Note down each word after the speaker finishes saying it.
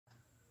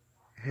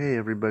Hey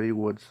everybody,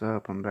 what's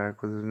up? I'm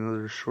back with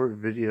another short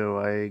video.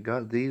 I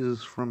got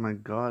these from my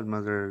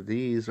godmother.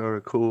 These are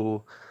a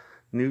cool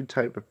new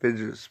type of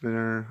fidget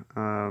spinner.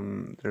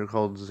 They're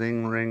called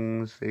Zing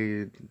Ringz.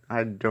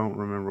 I don't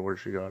remember where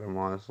she got them,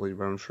 honestly,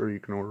 but I'm sure you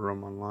can order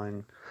them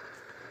online.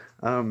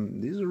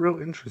 These are real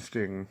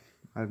interesting.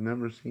 I've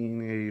never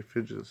seen a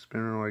fidget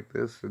spinner like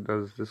this that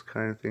does this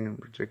kind of thing in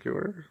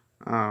particular.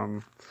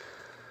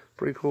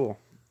 Pretty cool.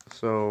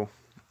 So,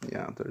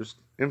 yeah, there's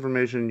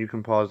information. You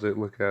can pause it,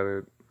 look at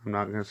it. I'm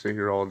not going to sit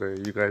here all day.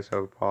 You guys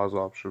have a pause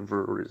option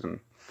for a reason.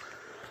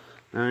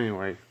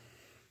 Anyway,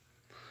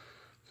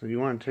 so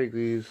you want to take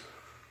these,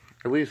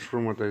 at least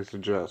from what they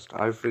suggest.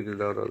 I've figured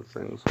out other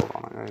things. Hold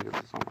on, I gotta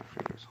get this on my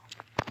fingers.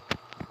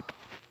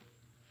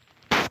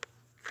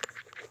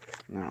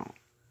 Now,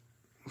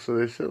 so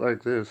they sit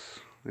like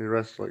this, they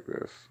rest like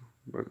this,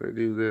 but they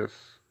do this,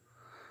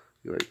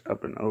 you like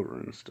up and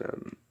over instead.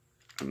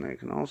 And they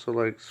can also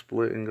like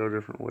split and go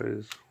different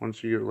ways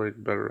once you get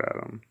like better at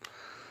them.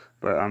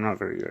 But I'm not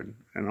very good.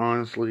 And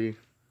honestly,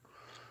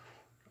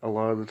 a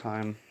lot of the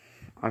time,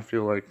 I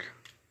feel like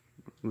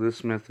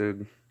this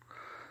method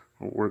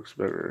works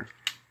better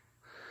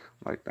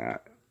like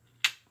that.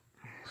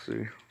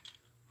 See?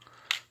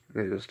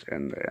 They just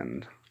end to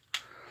end.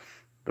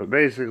 But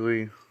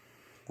basically,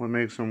 what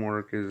makes them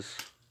work is,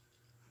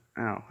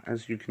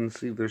 as you can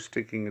see, they're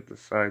sticking at the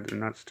side, they're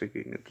not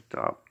sticking at the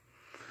top.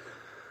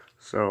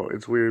 So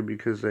it's weird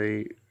because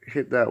they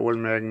hit that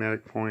one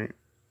magnetic point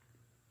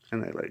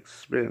and they like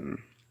spin,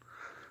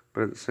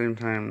 but at the same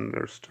time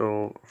they're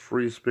still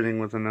free spinning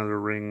with another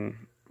ring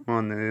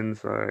on the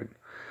inside.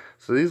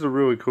 So these are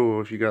really cool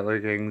if you got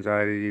like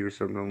anxiety or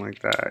something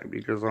like that,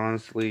 because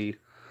honestly,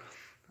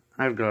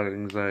 I've got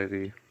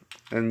anxiety,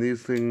 and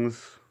these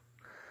things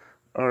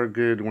are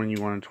good when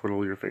you want to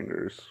twiddle your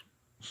fingers.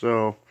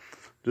 So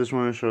just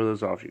want to show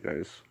those off, you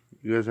guys.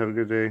 You guys have a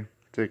good day.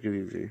 Take it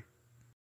easy.